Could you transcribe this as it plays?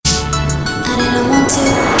didn't want to.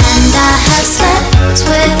 And I have slept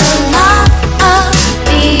with a lot of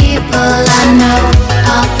people I know.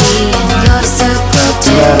 I'll be in your circle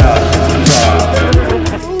too.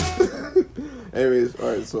 Anyways,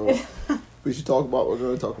 alright, so we should talk about, we're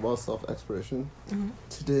going to talk about self-exploration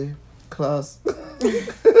today, class.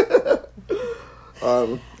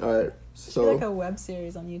 Alright, Should so. be like a web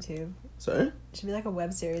series on YouTube. Sorry? It should be like a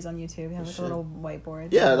web series on YouTube. You have like a little whiteboard.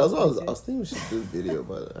 Yeah, that's what I was thinking we should do video,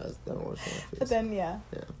 but I don't want to show my face. But then, yeah.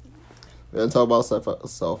 We're going to talk about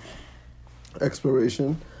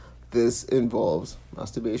self-exploration. This involves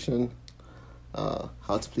masturbation, how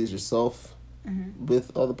to please yourself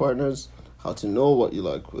with other partners, how to know what you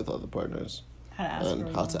like with other partners, How to ask and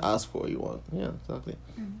for how what to you want. ask for what you want. Yeah, exactly.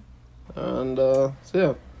 And so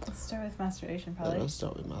yeah, Let's start with masturbation, yeah, probably. let's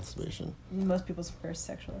start with masturbation, Most people's first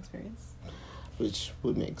sexual experience. which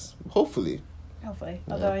would make hopefully Hopefully.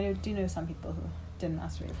 Yeah. Although I do know some people who didn't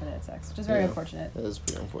masturbate for they had sex, which is very Yeah. unfortunate. it is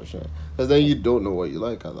pretty unfortunate because then you don't know what you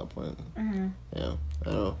like at that point. Mm-hmm. Yeah, I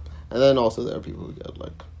know. And then also there are people who get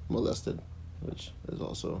like molested, which is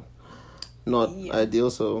also not Yeah. ideal.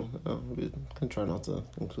 So we can try not to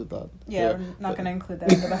include that. Yeah, here. we're not But going to include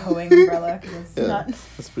that under the hoeing umbrella because it's Yeah. not.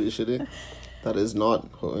 That's pretty shitty. That is not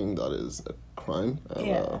hoeing. That is a crime. And,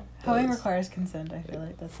 Yeah. that Hoeing is requires consent, I feel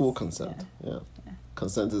like. That's full consent. Yeah. Yeah.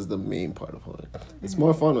 Consent is the main part of hoeing. It's Mm-hmm.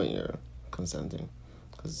 more fun when you're consenting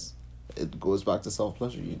because it goes back to self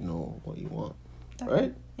pleasure. You know what you want, Definitely.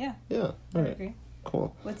 right? Yeah, Yeah. I All right. agree.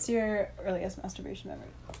 Cool. What's your earliest masturbation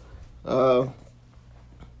memory?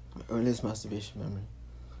 My earliest masturbation memory.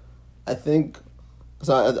 I think.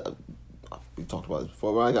 So we talked about this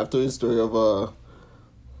before. But I've told you the story of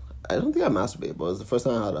I don't think I masturbated, but it was the first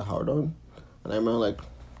time I had a hard on, and I remember like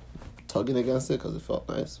tugging against it because it felt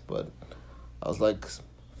nice. But I was like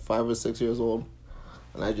 5 or 6 years old,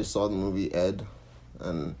 and I just saw the movie Ed,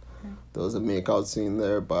 and there was a makeout scene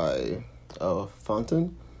there by a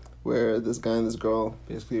fountain, where this guy and this girl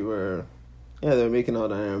basically were, yeah, they were making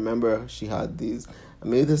out, and I remember she had these.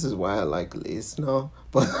 Maybe this is why I like lace now,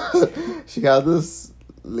 but she had this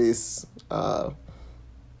lace, I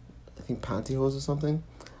think pantyhose or something,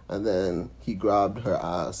 and then he grabbed her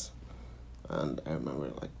ass, and I remember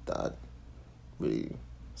like that really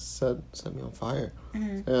set me on fire.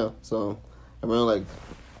 Yeah, so I remember like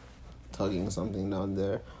tugging something down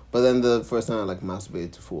there, but then the first time I like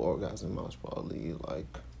masturbated to full orgasm, I was probably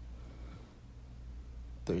like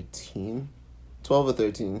 12 or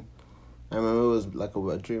 13. I remember it was like a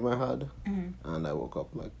wet dream I had, and I woke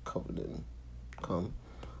up like covered in cum.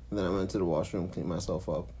 And then I went to the washroom, cleaned myself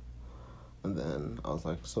up, and then I was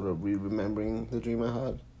like sort of remembering the dream I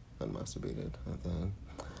had, and masturbated. And then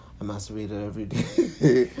I masturbated every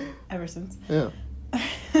day. Ever since. Yeah.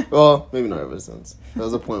 Well, maybe not ever since. There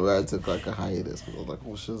was a point where I took like a hiatus because I was like,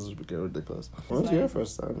 oh shit, this is getting ridiculous. When was your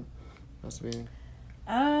first time masturbating?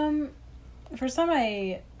 First time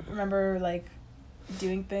I remember like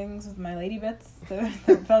doing things with my lady bits that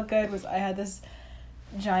felt good was I had this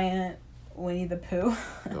giant Winnie the Pooh.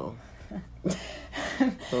 No.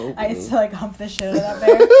 I used to like hump the shit out of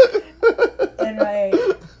that bear in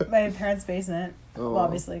my parents' basement. Oh. Well,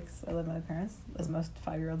 obviously, because I live with my parents, as most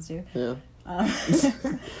 5-year-olds do. Yeah.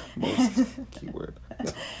 Most keyword.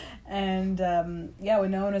 And yeah,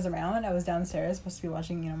 when no one was around, I was downstairs supposed to be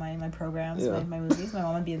watching, my programs, Yeah. my movies. My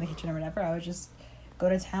mom would be in the kitchen or whatever. I would just go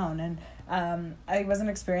to town, and I wasn't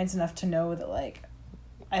experienced enough to know that like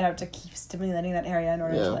I'd have to keep stimulating that area in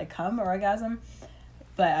order to like come or orgasm.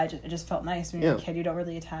 But it just felt nice. When you're a kid, you don't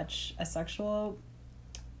really attach a sexual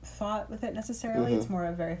thought with it necessarily. It's more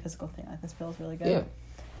a very physical thing. Like, this feels really good.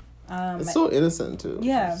 Yeah. It's so innocent too.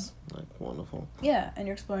 Yeah. It's like wonderful. Yeah, and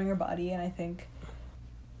you're exploring your body, and I think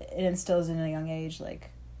it instills in a young age like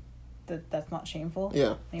that's not shameful.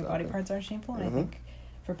 Yeah. And your body parts aren't shameful, and I think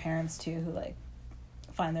for parents too who like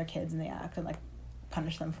find their kids in the act and like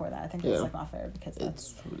punish them for that, I think that's like not fair, because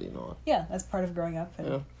it's really not. Yeah, that's part of growing up. And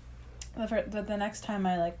Yeah. but the next time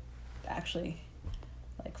I like actually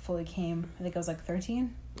like fully came, I think I was like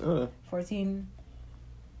 13, 14.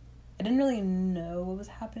 I didn't really know what was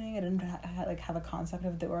happening. I didn't have a concept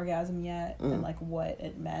of the orgasm yet and like what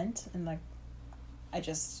it meant, and like I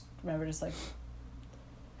just remember just like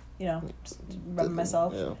just rubbing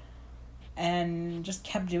myself and just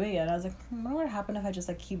kept doing it. I was like, I wonder what would happen if I just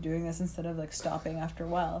like keep doing this instead of like stopping after a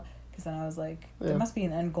while, because then I was like, there must be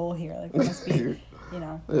an end goal here, like there must be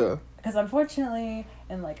because unfortunately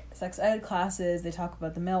in like sex ed classes they talk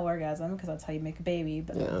about the male orgasm because that's how you make a baby,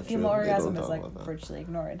 but the female orgasm is like virtually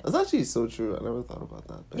ignored. That's actually so true. I never thought about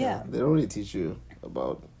that. But they don't really teach you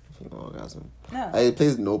about female orgasm. No, it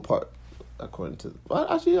plays no part according to. Well,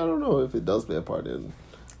 actually, I don't know if it does play a part in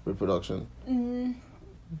reproduction?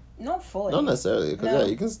 Not fully. Not necessarily, because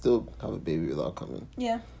you can still have a baby without coming.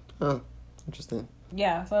 Yeah. Huh. Interesting.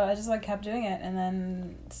 Yeah, so I just like kept doing it, and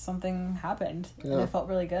then something happened, and I felt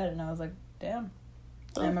really good, and I was like, damn.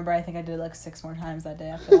 I remember I think I did like 6 more times that day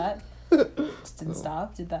after that. Just didn't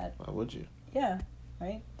stop. Did that. Why would you? Yeah,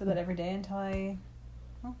 right? Did that every day until I,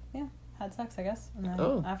 had sex, I guess. And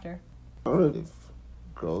then after. I don't know if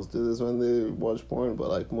girls do this when they watch porn, but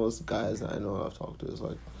like most guys I know I've talked to, is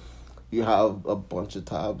like you have a bunch of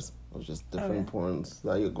tabs of just different porns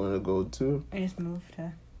that you're going to go to. I just move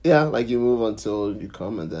to. Yeah, like you move until you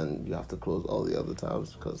come, and then you have to close all the other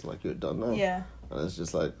tabs because like you're done now. Yeah. And it's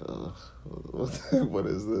just like, what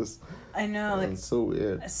is this? I know, like it's so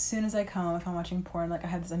weird. As soon as I come, if I'm watching porn, like I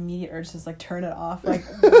have this immediate urge to just like turn it off, like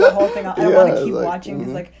the whole thing. I don't want to keep watching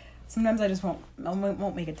because like sometimes I just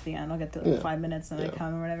won't make it to the end. I'll get to like 5 minutes and I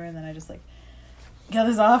come or whatever, and then I just like get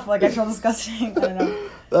this off. Like I feel disgusting. I don't know.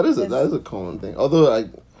 that is a common thing. Although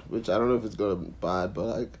which I don't know if it's gonna be bad, but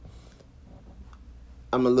like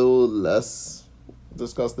I'm a little less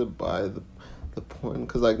disgusted by the porn,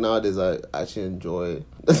 because like nowadays I actually enjoy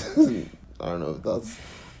I don't know if that's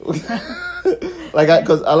like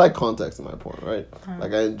because I like context in my porn, right?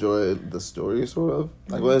 Like I enjoy the story sort of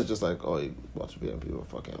like when it's just like, oh, you watch video and people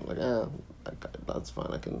fucking, I'm like that's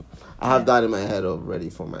fine. I have that in my head already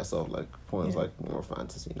for myself. Like porn is like more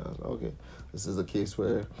fantasy now. So, okay, this is a case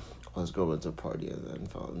where this girl went to a party and then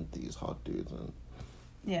found these hot dudes and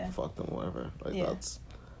fucked them, whatever. Like that's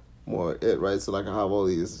more it, right? So like I have all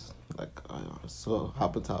these, like I so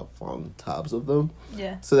happen to have found tabs of them.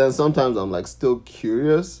 Yeah. So then sometimes I'm like still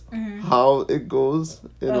curious how it goes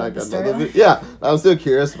in like another video. Yeah, I'm still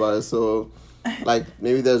curious about it. So like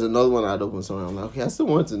maybe there's another one I'd open somewhere. I'm like, okay, I still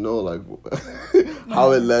want to know like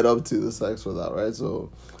how it led up to the sex for that, right?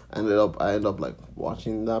 So I end up like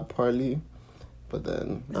watching that partly. But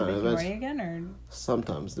then does it make you horny again, or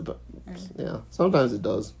sometimes sometimes it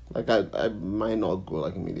does. Like I might not go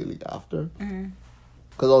like immediately after,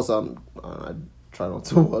 because also I try not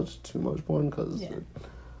to watch too much porn because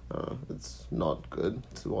it's not good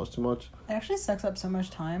to watch too much. It actually sucks up so much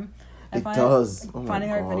time. It does.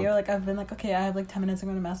 Finding our video, like I've been like, okay, I have like 10 minutes. I'm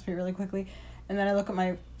going to masturbate really quickly. And then I look at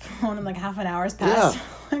my phone and like half an hour's passed.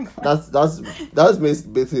 Yeah, that's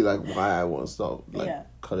basically like why I won't stop. Like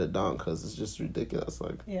cut it down because it's just ridiculous.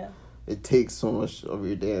 Like it takes so much of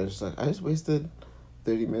your day, and it's just like I just wasted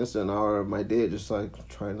 30 minutes to an hour of my day just like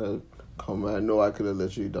trying to come. I know I could have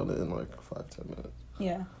literally done it in like 5-10 minutes.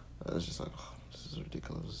 Yeah, and it's just like this is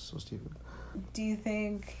ridiculous. This is so stupid. Do you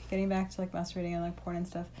think, getting back to like masturbating and like porn and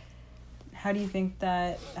stuff, how do you think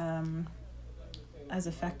that has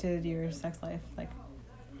affected your sex life, like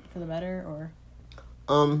for the better, or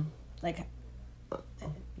like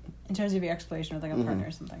in terms of your exploration with like a partner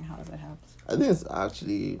or something? How does that help? I think it's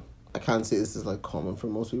actually, I can't say this is like common for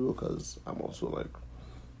most people because I'm also like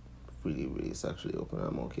really, really sexually open.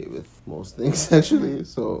 I'm okay with most things sexually,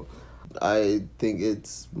 so I think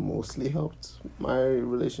it's mostly helped my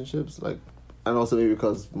relationships, like, and also maybe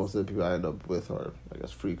because most of the people I end up with are, I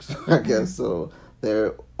guess, freaks, I guess, so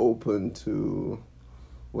they're open to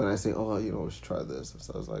when I say, oh, you know, we should try this.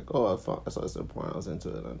 So I was like, oh, I saw this in porn, I was into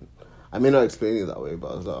it, and I may not explain it that way,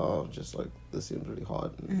 but I was like, oh, just like, this seems really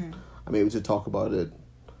hot, and I'm able to talk about it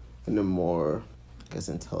in a more, I guess,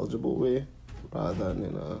 intelligible way, rather than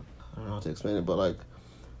in a, I don't know how to explain it, but like,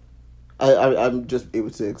 I'm just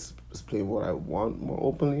able to explain what I want more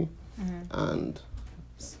openly, and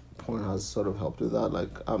porn has sort of helped with that.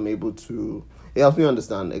 Like, I'm able to, it helps me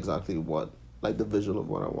understand exactly what, like, the visual of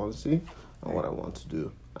what I want to see and what I want to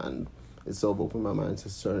do, and it sort of opened my mind to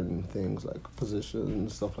certain things like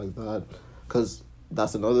positions, stuff like that, because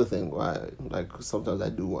that's another thing why, like, sometimes I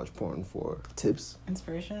do watch porn for tips,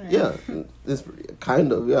 inspiration, or? Yeah, it's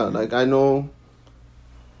kind of, yeah. Like, I know,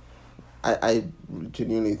 I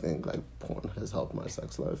genuinely think like porn has helped my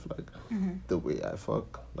sex life, like the way I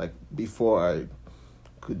fuck, like before I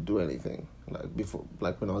could do anything, like before,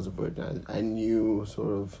 like when I was a virgin, I knew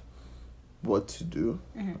sort of what to do.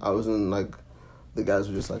 I wasn't like the guys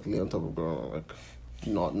who just like lay on top of girl, like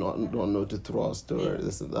not know to thrust or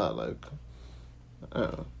this and that. Like, I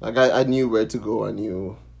don't know. Like I knew where to go. I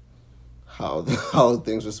knew how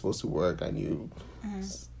things were supposed to work. I knew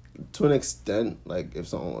to an extent, like if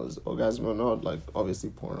someone was orgasming or not. Like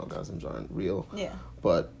obviously porn orgasms aren't real. Yeah.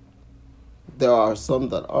 But there are some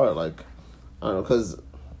that are, like, I don't know, because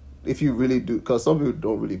if you really do, because some people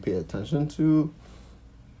don't really pay attention to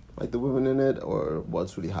like the women in it or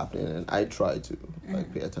what's really happening, and I try to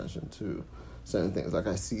like pay attention to certain things. Like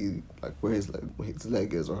I see like where his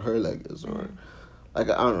leg is or her leg is, or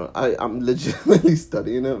like I don't know. I'm legitimately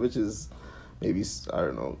studying it, which is maybe, I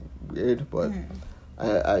don't know, weird, but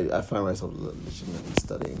I find myself legitimately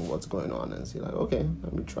studying what's going on and see, like, okay,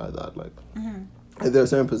 let me try that. Like, and there are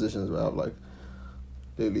certain positions where I've, like,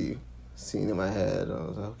 really seen in my head, and I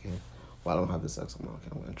was like, okay, well, I don't have the sex, I'm like, okay,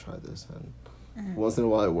 I'm going to try this. And once in a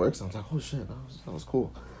while it works, I'm like, oh, shit, that was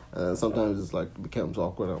cool. And then sometimes it's, like, it becomes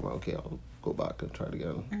awkward, and I'm like, okay, I'll go back and try it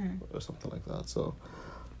again, or something like that. So,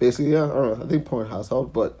 basically, yeah, I don't know, I think porn has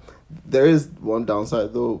helped, but there is one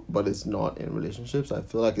downside, though, but it's not in relationships. I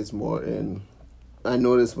feel like it's more in... I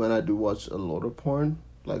notice when I do watch a lot of porn,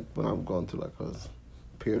 like when I'm going through like a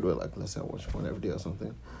period where, like, let's say I watch porn every day or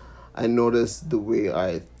something, I notice the way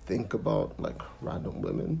I think about, like, random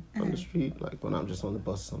women on the street, like when I'm just on the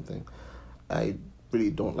bus or something. I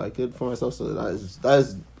really don't like it for myself, so that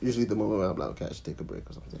is usually the moment where I'm like, okay, I should take a break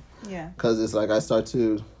or something. Yeah. Because it's like I start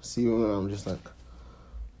to see women and I'm just like,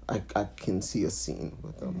 I can see a scene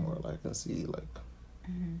with them, or like I can see, like,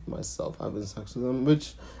 myself having sex with them,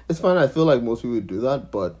 which is fine. I feel like most people do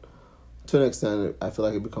that, but to an extent, I feel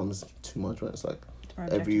like it becomes too much when it's like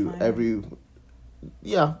every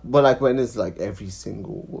yeah, but like when it's like every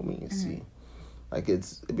single woman you see, like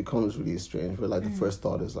it becomes really strange. Where like the first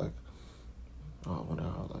thought is like, oh, I wonder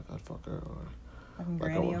how, like, I'd fuck her, or fucking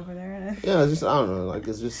granny over there. Yeah, it's just, I don't know, like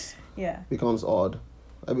it's just becomes odd.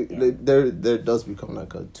 I mean, there does become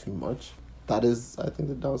like a too much. That is, I think,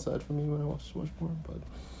 the downside for me when I watch porn. But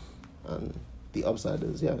the upside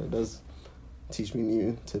is, yeah, it does teach me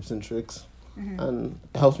new tips and tricks, and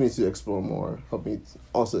it helps me to explore more. Help me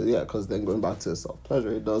also, because then going back to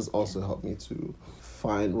self-pleasure, it does also help me to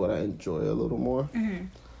find what I enjoy a little more,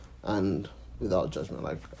 and without judgment.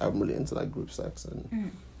 Like, I'm really into like group sex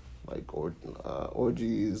and like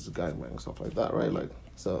orgies, gangbang, stuff like that, right? Like,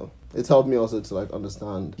 so it's helped me also to like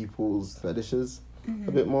understand people's fetishes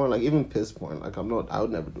a bit more. Like, even piss porn, like I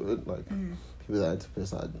would never do it. Like, people that are into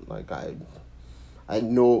piss, I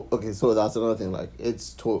know. Okay, so that's another thing. Like,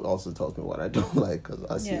 also tells me what I don't like, because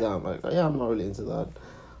I see that, I'm like, yeah, I'm not really into that,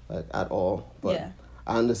 like, at all. But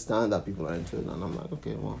I understand that people are into it, and I'm like,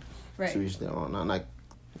 okay, well, to each their own. And like,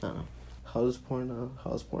 I don't know, how has porn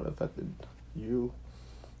affected you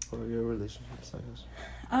or your relationships, I guess?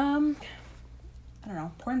 I don't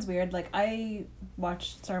know. Porn's weird. Like, I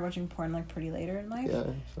started watching porn like pretty later in life. Yeah,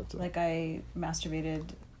 that's it. Like, I masturbated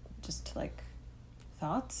just to like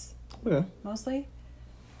thoughts, mostly.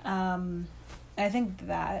 And I think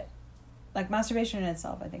that, like, masturbation in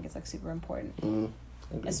itself, I think it's like super important.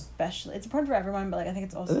 Especially, it's important for everyone, but like I think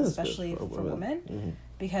it's also especially for women,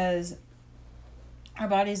 because our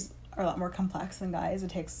bodies are a lot more complex than guys.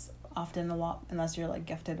 It takes often a lot, unless you're like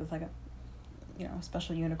gifted with like a,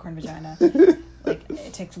 special unicorn vagina. Like,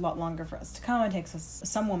 it takes a lot longer for us to come. It takes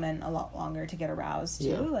some women a lot longer to get aroused too.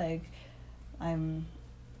 Yeah. Like, I'm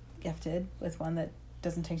gifted with one that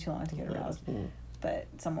doesn't take too long to get aroused, but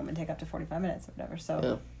some women take up to 45 minutes or whatever.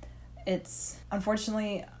 So it's,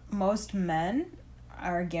 unfortunately, most men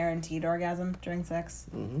are guaranteed orgasm during sex.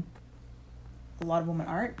 A lot of women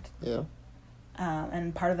aren't. Yeah.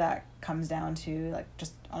 And part of that comes down to, like,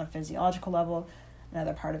 just on a physiological level.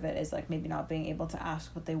 Another part of it is, like, maybe not being able to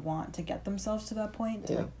ask what they want to get themselves to that point,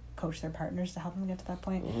 to like, coach their partners to help them get to that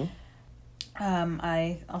point.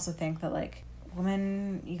 I also think that, like,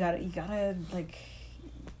 women, you gotta get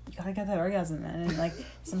that orgasm, man. And, like,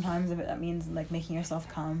 sometimes if that means, like, making yourself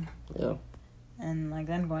come, and, like,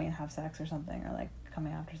 then going and have sex or something, or, like,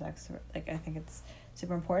 coming after sex, or, like, I think it's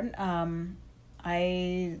super important.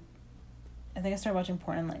 I think I started watching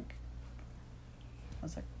porn like, I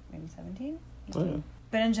was like maybe 17, 18.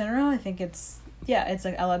 But in general, I think it's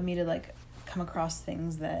like allowed me to like come across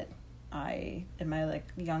things that I, in my like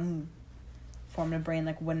young formative brain,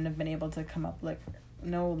 like wouldn't have been able to come up, like,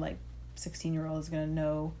 no like 16-year-old is gonna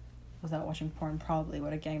know without watching porn probably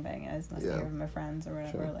what a gangbang is, unless they hear from my friends or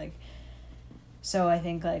whatever. Like, so I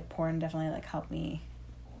think like porn definitely like helped me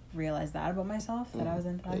realize that about myself, that I was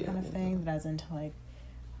into that kind of thing, that I was into like,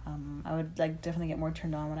 I would like definitely get more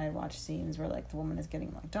turned on when I watch scenes where like the woman is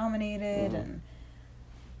getting like dominated, and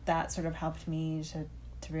that sort of helped me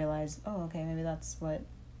to realize, oh, okay, maybe that's what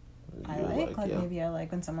I like. Maybe I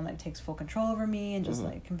like when someone like takes full control over me and just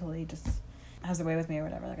like completely just has their way with me or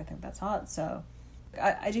whatever. Like, I think that's hot. So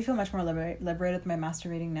I do feel much more liberated with my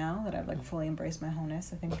masturbating now that I've like fully embraced my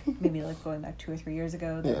wholeness. I think maybe like going back 2 or 3 years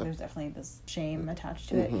ago, there's definitely this shame attached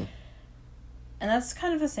to it, and that's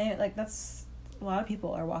kind of the same. Like, that's, a lot of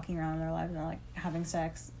people are walking around in their lives and are like having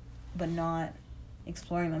sex, but not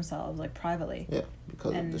exploring themselves like privately. Yeah,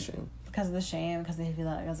 because of the shame. Because they feel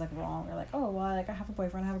that it's like wrong, or like, oh, well, like I have a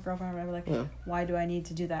boyfriend, I have a girlfriend, or whatever. Like, why do I need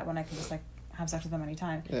to do that when I can just like have sex with them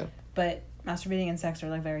anytime? Yeah. But masturbating and sex are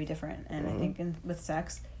like very different, and I think with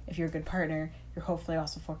sex, if you're a good partner, you're hopefully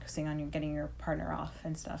also focusing on getting your partner off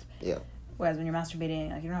and stuff. Yeah. Whereas when you're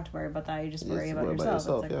masturbating, like, you don't have to worry about that. You just worry about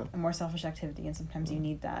yourself. It's like a more selfish activity, and sometimes you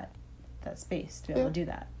need that space to be able to do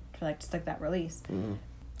that, for like just like that release.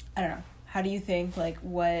 I don't know. How do you think, like,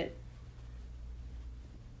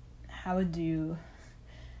 how would you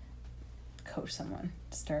coach someone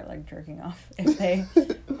to start like jerking off if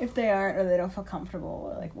they aren't, or they don't feel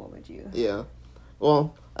comfortable, or like, what would you? Yeah.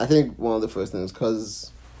 Well, I think one of the first things,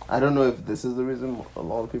 because I don't know if this is the reason a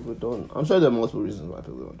lot of people don't. I'm sure there are multiple reasons why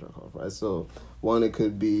people don't jerk off, right? So, one, it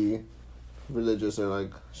could be religious or,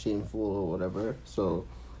 like, shameful or whatever. So,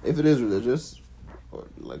 if it is religious, or,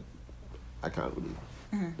 like, I can't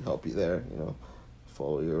really help you there, you know.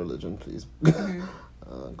 Follow your religion, please.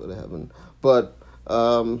 Go to heaven. But,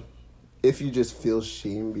 if you just feel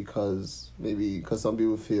shame because some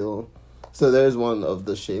people feel... So, there's one of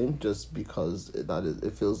the shame just because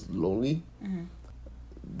it feels lonely.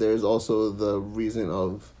 There's also the reason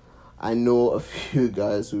of, I know a few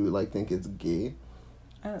guys who like think it's gay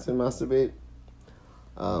to masturbate.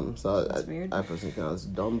 So that's weird. I personally think that's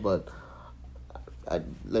dumb, but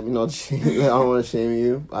let me not shame. I don't want to shame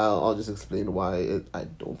you. I'll just explain why I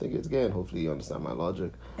don't think it's gay, and hopefully you understand my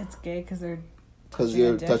logic. It's gay because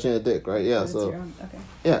you're touching a dick, right? Yeah. So okay.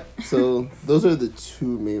 Yeah. So those are the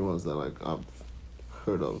two main ones that like I've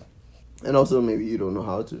heard of, and also maybe you don't know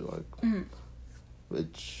how to like.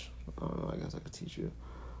 Which, I don't know, I guess I could teach you.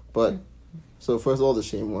 But, so first of all, the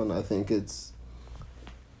shame one, I think it's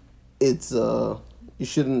you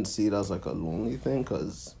shouldn't see it as like a lonely thing,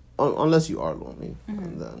 because, unless you are lonely,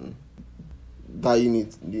 and then that you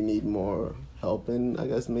need more help in, I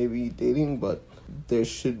guess, maybe dating, but there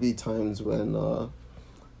should be times when,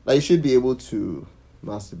 like, you should be able to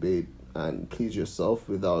masturbate and please yourself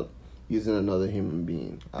without using another human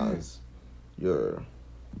being as your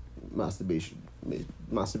masturbatory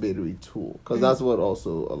tool, because that's what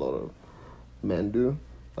also a lot of men do,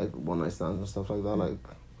 like one night stands and stuff like that. Like,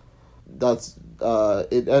 that's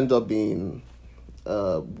it ends up being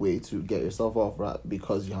a way to get yourself off, right,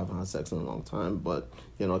 because you haven't had sex in a long time, but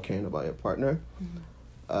you're not caring about your partner.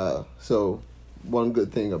 So one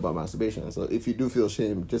good thing about masturbation, so if you do feel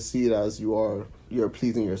shame, just see it as you're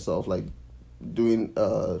pleasing yourself, like doing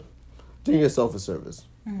yourself a service.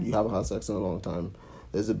 You haven't had sex in a long time.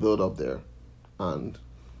 There's a build up there, and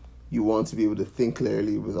you want to be able to think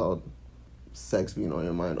clearly without sex being on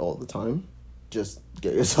your mind all the time. Just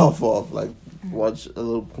get yourself off, like watch a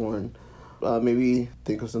little porn, maybe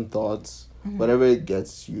think of some thoughts, whatever it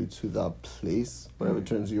gets you to that place, whatever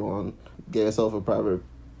turns you on. Get yourself a private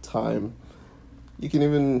time. You can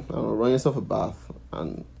even, I don't know, run yourself a bath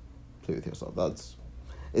and play with yourself.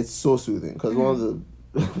 It's so soothing, because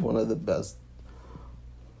one of the best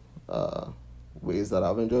ways that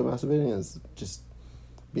I've enjoyed masturbating is just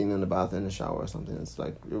being in the bath, in the shower or something. It's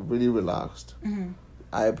like, you're really relaxed.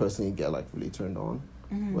 I personally get like really turned on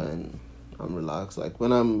when I'm relaxed. Like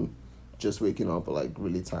when I'm just waking up or like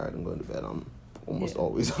really tired and going to bed, I'm almost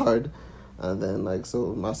always hard. And then like,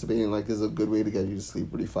 so masturbating like is a good way to get you to sleep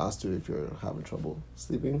really fast too if you're having trouble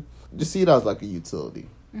sleeping. Just see it as like a utility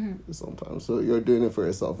sometimes. So you're doing it for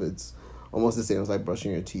yourself. It's almost the same as like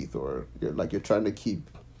brushing your teeth, or you're trying to keep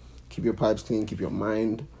your pipes clean, keep your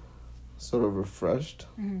mind sort of refreshed.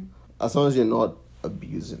 As long as you're not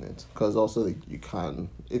abusing it, because also like, you can,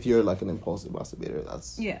 if you're like an impulsive masturbator,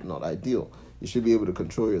 that's not ideal. You should be able to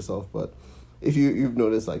control yourself. But if you've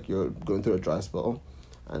noticed like you're going through a dry spell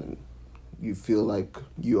and you feel like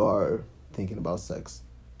you are thinking about sex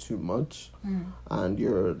too much and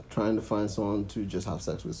you're trying to find someone to just have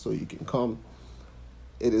sex with so you can come,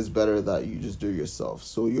 it is better that you just do it yourself,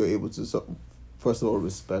 so you're able to first of all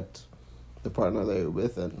respect the partner that you're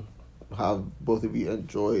with and have both of you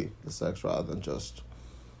enjoy the sex rather than just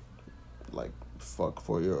like fuck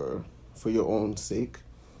for your own sake.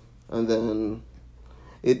 And then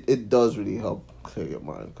it does really help clear your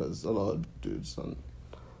mind, because a lot of dudes, and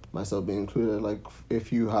myself being included, like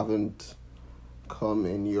if you haven't come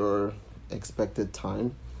in your expected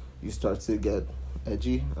time, you start to get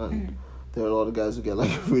edgy, and there are a lot of guys who get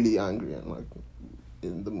like really angry and like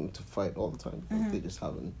in the mood to fight all the time because they just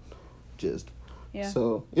haven't jizzed.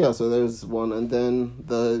 So there's one. And then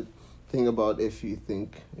the thing about if you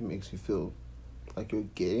think it makes you feel like you're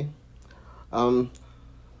gay,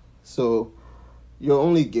 so you're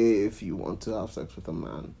only gay if you want to have sex with a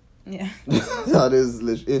man. That is,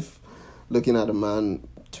 if looking at a man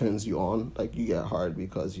turns you on, like you get hard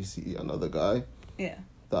because you see another guy,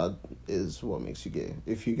 that is what makes you gay.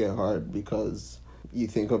 If you get hard because you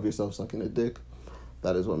think of yourself sucking a dick,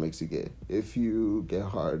 that is what makes you gay. If you get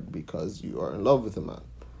hard because you are in love with a man,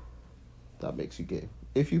 that makes you gay.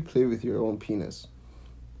 if you play with your own penis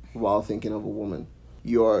while thinking of a woman,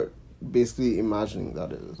 you're basically imagining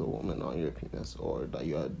that it is a woman on your penis, or that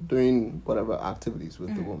you are doing whatever activities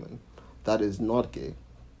with the woman. That is not gay.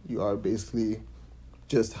 You are basically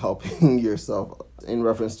just helping yourself in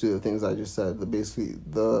reference to the things I just said. Basically,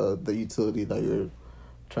 the utility that you're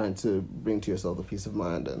trying to bring to yourself, the peace of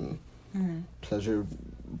mind and pleasure,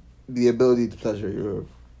 the ability to pleasure your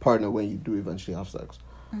partner when you do eventually have sex,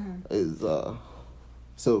 is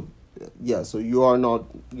so you're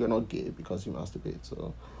not gay because you masturbate.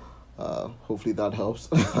 So hopefully that helps,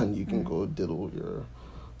 and you can go diddle your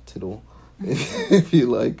tittle if you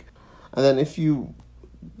like. And then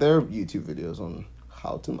there are YouTube videos on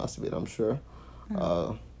how to masturbate, I'm sure.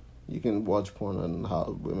 You can watch porn on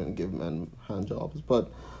how women give men hand jobs.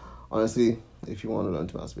 But honestly, if you want to learn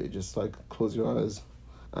to masturbate, just like close your eyes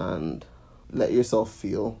and let yourself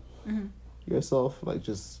feel yourself. Like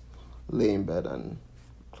just lay in bed and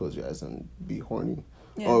close your eyes and be horny.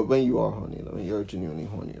 Yeah. Or when you are horny, when you're genuinely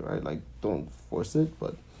horny, right? Like don't force it,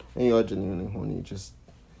 but when you are genuinely horny, just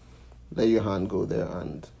let your hand go there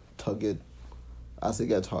and tug it. As it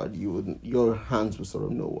gets hard, your hands will sort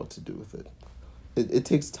of know what to do with it. It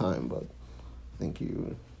takes time, but I think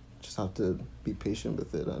you just have to be patient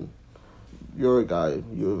with it. And you're a guy,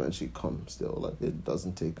 you eventually come still. Like it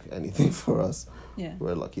doesn't take anything for us. Yeah,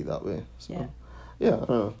 we're lucky that way. So yeah, I don't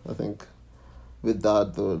know. I think with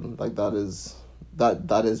that though, like that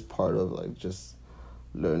is part of like just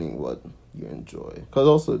learning what you enjoy. Because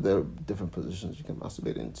also there are different positions you can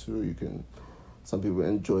masturbate into. Some people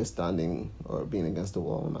enjoy standing or being against the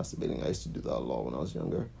wall and masturbating. I used to do that a lot when I was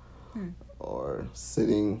younger. Or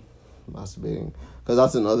sitting, masturbating. Because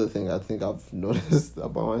that's another thing I think I've noticed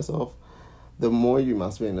about myself. The more you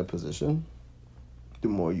masturbate in a position, the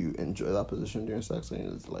more you enjoy that position during sex.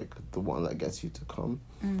 And it's like the one that gets you to come.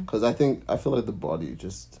 Because I feel like the body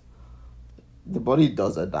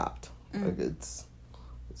does adapt. Like it's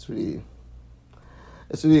really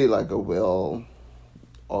like a will...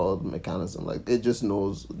 or the mechanism, like it just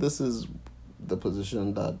knows this is the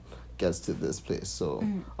position that gets to this place. So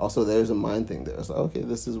also there's a mind thing there. It's like, okay,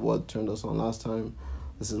 this is what turned us on last time.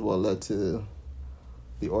 This is what led to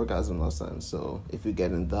the orgasm last time. So if you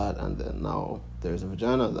get in that, and then now there's a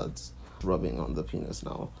vagina that's rubbing on the penis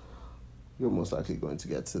now, you're most likely going to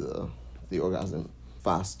get to the orgasm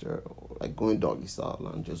faster, or like going doggy style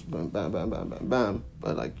and just bam, bam, bam, bam, bam, bam.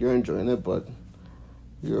 But like you're enjoying it, but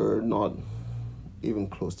you're not even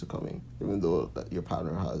close to coming, even though that your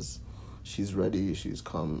partner she's ready, she's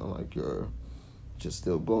come, and like you're just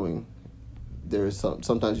still going. There is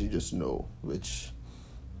sometimes you just know which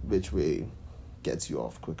way gets you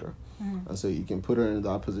off quicker, and so you can put her in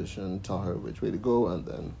that position, tell her which way to go, and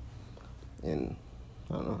then in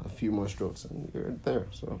I don't know, a few more strokes and you're there.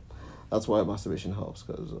 So that's why masturbation helps,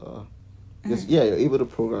 because you're able to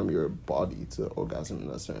program your body to orgasm in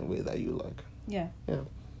a certain way that you like. Yeah.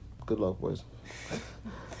 Good luck, boys.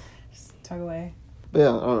 Just tug away. But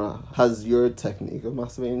yeah, I don't know. Has your technique of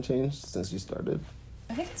masturbating changed since you started?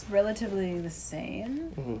 I think it's relatively the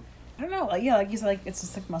same. I don't know. Like you said, like it's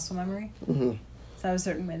just like muscle memory. So I have a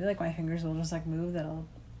certain way that like my fingers will just like move that'll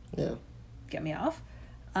get me off.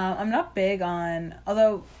 I'm not big on,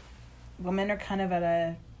 although women are kind of at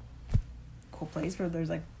a cool place where there's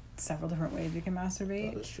like several different ways you can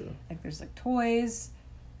masturbate. That is true. Like there's like toys.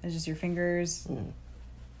 There's just your fingers.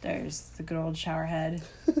 There's the good old shower head.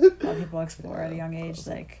 A lot of people explore at a young age.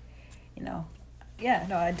 Like,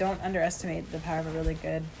 I don't underestimate the power of a really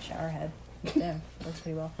good shower head. Damn, works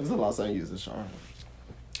pretty well. When's the last time you used a shower head?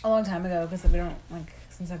 A long time ago, because we don't, like,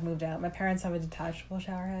 since I've moved out. My parents have a detachable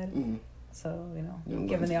shower head. So,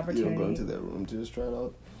 given the opportunity. You don't go into their room to just try it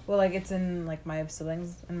out? Well, like, it's in, like, my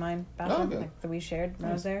siblings and mine bathroom, like, that we shared when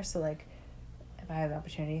I was there. So, like, if I had the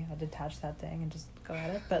opportunity, I'd detach that thing and just go at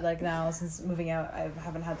it. But like now, since moving out, I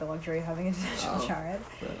haven't had the luxury of having a detachable shower head.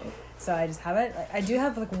 So I just have it. Like, I do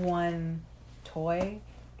have like one toy,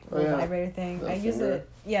 vibrator thing. I use it.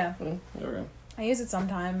 Yeah. Okay. I use it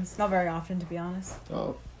sometimes, not very often, to be honest.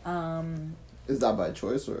 Is that by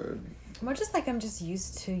choice or? More just like I'm just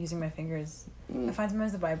used to using my fingers. I find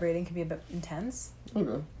sometimes the vibrating can be a bit intense.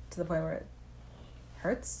 Okay. To the point where it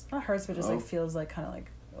hurts. Not hurts, but just like feels like kind of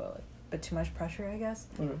like a bit too much pressure, I guess.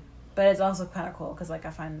 But it's also kind of cool because like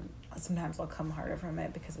I find sometimes I'll come harder from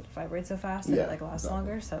it because it vibrates so fast and it like lasts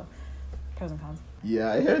longer. So pros and cons.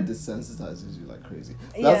 Yeah, I hear it desensitizes you like crazy.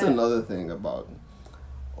 That's another thing about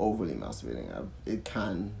overly masturbating. It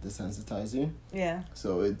can desensitize you. Yeah.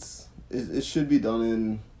 So it should be done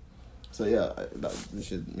in. So yeah, we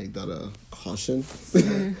should make that a caution.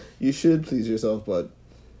 You should please yourself, but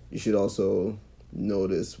you should also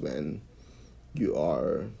notice when you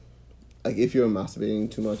are, like, if you're masturbating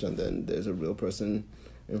too much and then there's a real person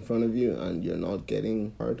in front of you and you're not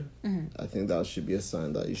getting hard, I think that should be a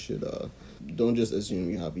sign that you should don't just assume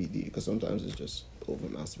you have ED, because sometimes it's just over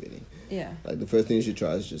masturbating. Yeah. Like, the first thing you should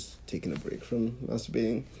try is just taking a break from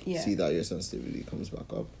masturbating. Yeah. See that your sensitivity comes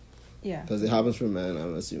back up. Yeah. Because it happens for men.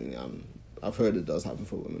 I'm assuming I've heard it does happen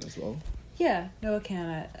for women as well. Yeah. No, it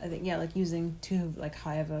can. I think, yeah, like using too like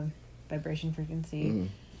high of a vibration frequency.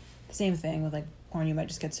 Same thing with like porn. You might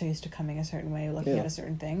just get so used to coming a certain way, looking at a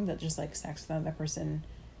certain thing, that just like sex with another person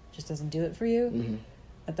just doesn't do it for you.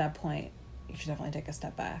 At that point, you should definitely take a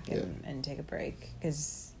step back and take a break,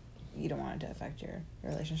 because you don't want it to affect your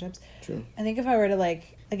relationships. True. I think if I were to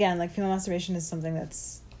like, again, like female masturbation is something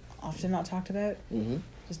that's often not talked about,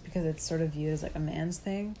 just because it's sort of viewed as like a man's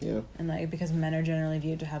thing. Yeah. And like because men are generally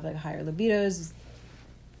viewed to have like higher libidos,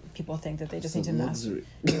 people think that they just need to masturbate.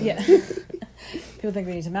 Yeah. People think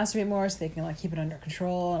they need to masturbate more so they can like keep it under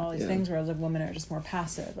control and all these things, whereas like women are just more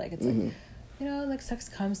passive. Like it's like, you know, like sex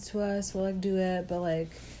comes to us, we'll like do it, but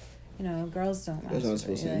like, you know, girls don't masturbate. They're not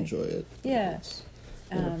supposed to enjoy it. Yeah.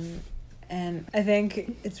 And I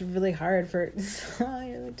think it's really hard for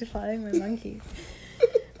you're like defying my monkey.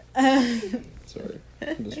 Sorry,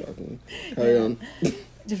 I'm distracting. Carry on.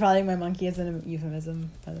 Defiling my monkey is a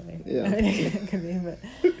euphemism, by the way. Yeah. I mean, it could be, but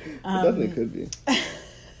It definitely could be.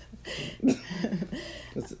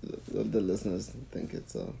 The listeners think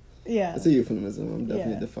it's a euphemism. I'm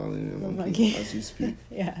definitely defiling a monkey as you speak.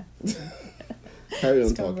 Yeah. Carry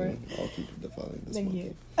on talking. I'll keep defiling this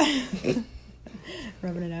monkey. Thank you.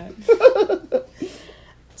 Rubbing it out.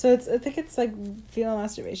 So I think it's like female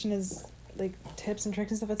masturbation is like tips and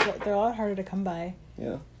tricks and stuff. They're a lot harder to come by.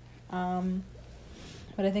 Yeah.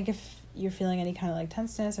 But I think if you're feeling any kind of like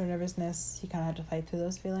tenseness or nervousness, you kind of have to fight through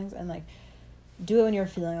those feelings and like do it when you're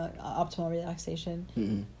feeling like optimal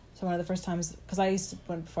relaxation. So one of the first times, because I used to,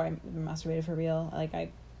 before I masturbated for real, like I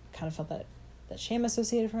kind of felt that shame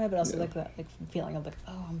associated from it, but also like that like feeling of like,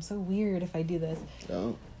 oh, I'm so weird if I do this.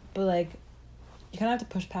 Oh. But like you kind of have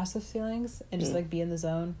to push past those feelings and just like be in the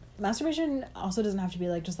zone. Masturbation also doesn't have to be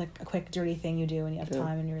like just like a quick dirty thing you do when you have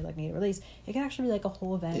time and you're like need a release. It can actually be like a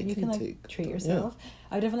whole event. You can like treat yourself.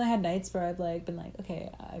 I've definitely had nights where I've like been like, okay,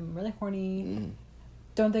 I'm really horny.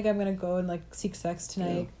 Don't think I'm gonna go and like seek sex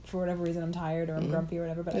tonight for whatever reason. I'm tired or I'm grumpy or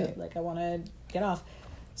whatever, but I want to get off.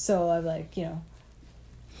 So I've like, you know,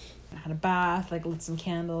 had a bath, like lit some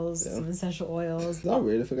candles, some essential oils. Is that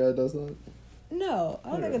weird if a guy does that? No,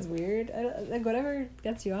 I don't think it's weird. Like whatever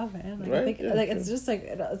gets you off, man. Like right? I think like it's just like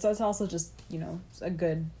it's also just, you know, a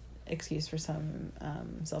good excuse for some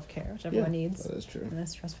self-care, which everyone needs. That is true. In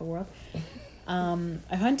this stressful world.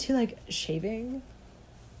 I find too like shaving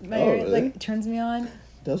my really? like turns me on.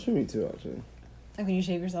 It does for me too, actually. Like when you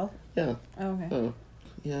shave yourself? Yeah. Oh, okay. Oh.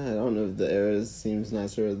 Yeah, I don't know if the area seems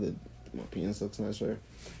nicer, my penis looks nicer.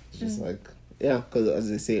 It's just like, yeah, because as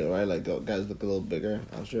they say, right, like guys look a little bigger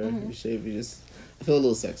after you shave. I feel a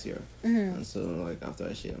little sexier. And so like after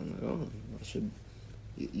I shave, I'm like, oh, I should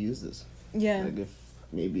use this. Yeah. Like if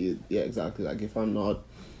maybe, exactly. Like if I'm not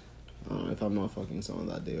fucking someone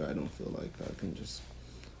that day, or I don't feel like I can just,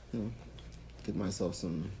 you know, give myself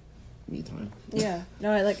some me time. Yeah.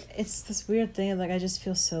 No, it's this weird thing. Like I just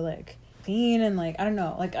feel so like clean and like I don't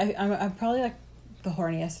know. Like I'm probably like the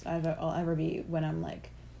horniest I'll ever be when I'm like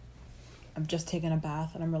I'm just taking a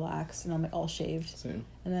bath and I'm relaxed and I'm like all shaved. Same.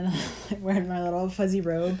 And then I'm like wearing my little fuzzy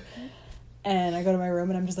robe and I go to my room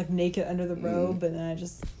and I'm just like naked under the robe and then I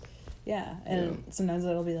just sometimes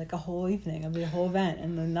it'll be like a whole evening, it'll be a whole event,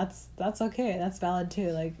 and then that's okay, that's valid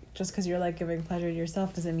too. Like just because you're like giving pleasure to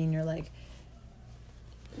yourself doesn't mean you're like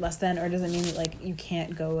less than, or doesn't mean that like you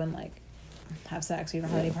can't go and like have sex or you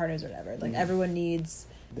don't have any partners or whatever. Like everyone needs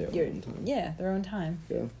their own time. Yeah, their own time.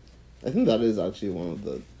 Yeah. I think that is actually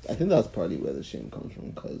I think that's partly where the shame comes from,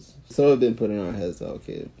 because sort of been put in our heads that,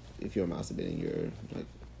 okay, if you're masturbating, you're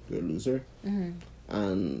a loser.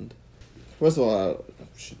 And first of all,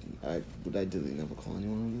 I would ideally never call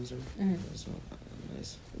anyone a loser. That's not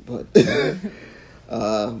nice. But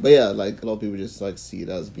yeah, like a lot of people just like see it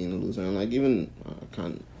as being a loser, and like even I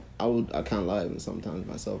can't lie. Even sometimes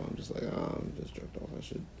myself, I'm just like, I'm just jerked off. I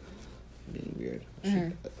should. Being weird.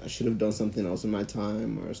 I should have done something else in my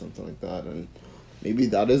time or something like that, and maybe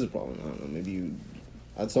that is a problem. I don't know. Maybe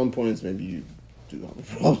at some points, maybe you do have a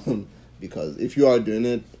problem, because if you are doing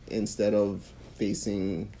it instead of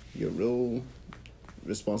facing your real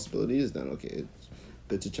responsibilities, then okay, it's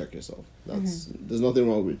good to check yourself. There's nothing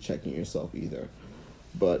wrong with checking yourself either,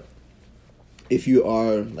 but if you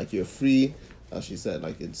are like you're free, as she said,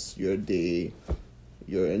 like it's your day,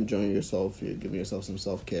 you're enjoying yourself, you're giving yourself some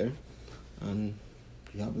self-care, and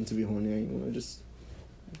you happen to be horny and you want to just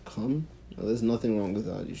come, there's nothing wrong with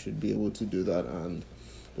that. You should be able to do that and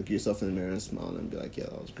look yourself in the mirror and smile and be like, yeah,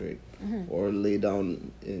 that was great. Or lay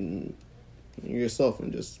down in yourself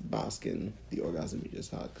and just bask in the orgasm you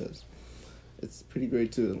just had, because it's pretty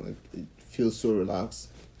great too. Like, it feels so relaxed.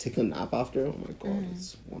 Take a nap after, oh my god,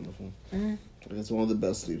 it's wonderful. Like, it's one of the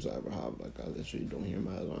best sleeps I ever have. Like, I literally don't hear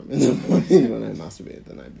my alarm in the morning when I masturbate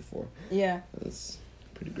the night before. Yeah. And it's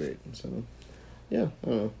pretty great. So, yeah, I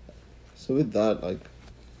don't know. So with that, like,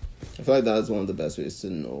 I feel like that's one of the best ways to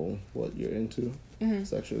know what you're into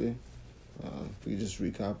sexually. If we just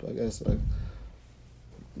recap, I guess, like,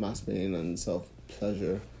 masturbating and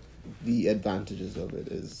self-pleasure, the advantages of it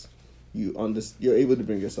is you're able to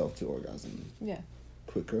bring yourself to orgasm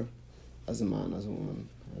quicker as a man, as a woman,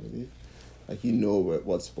 I believe. Like, you know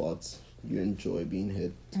what spots you enjoy being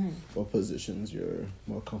hit, what positions you're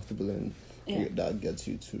more comfortable in. That gets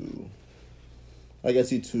you to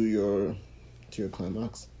your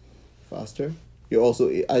climax faster. You're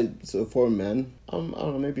also so for men, I don't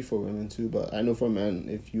know, maybe for women too, but I know for men,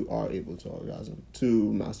 if you are able to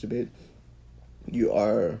masturbate, you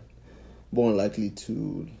are more likely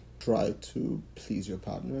to try to please your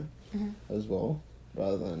partner as well,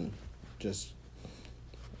 rather than just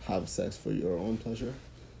have sex for your own pleasure.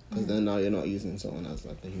 Because then now you're not using someone as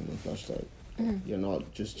like a human fleshlight. You're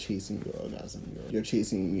not just chasing your orgasm. You're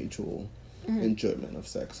chasing mutual enjoyment of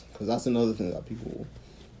sex. Because that's another thing that people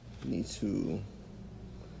need to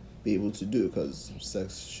be able to do, because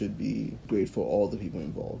sex should be great for all the people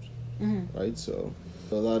involved, right? So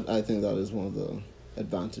that, I think that is one of the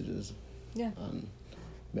advantages and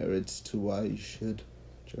merits to why you should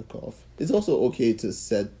jerk off. It's also okay to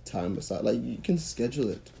set time aside. Like, you can schedule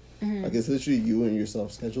it. Like, it's literally you and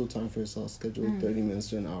yourself. Schedule time for yourself. Schedule 30 minutes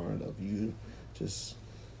to an hour of you.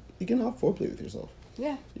 You can have foreplay with yourself.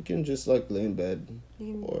 Yeah. You can just, like, lay in bed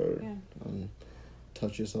or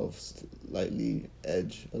touch yourself slightly,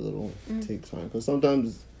 edge a little, take time. Because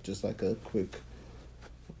sometimes just, like, a quick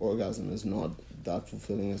orgasm is not that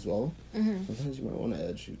fulfilling as well. Sometimes you might want to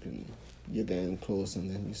edge. You're getting close and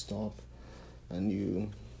then you stop and you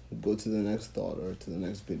go to the next thought or to the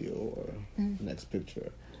next video or next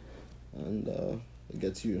picture. And it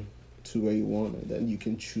gets you to where you want, and then you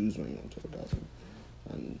can choose when you want to orgasm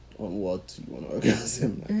and on what you want to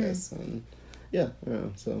orgasm, I guess. And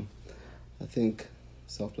so I think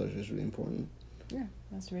self-pleasure is really important. Yeah,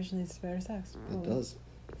 masturbation leads to better sex. It does.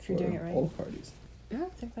 If you're doing it right. All parties. Yeah, I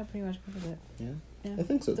think that pretty much covers it. Yeah. I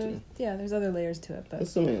think so too. Yeah, there's other layers to it, but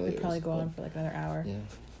there's so many layers. We'd probably go on for like another hour. Yeah.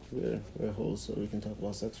 We're hoes, so we can talk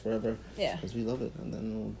about sex forever. Yeah. Because we love it, and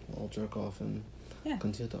then we'll all jerk off and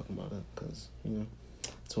continue talking about it, because,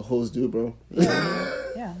 that's what hoes do, bro.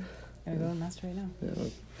 Yeah. Gotta go and masturbate now. Yeah,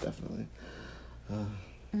 definitely. I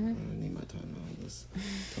need my time now. This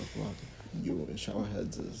talk about you and shower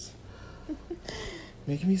heads is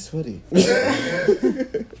making me sweaty.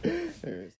 Anyways.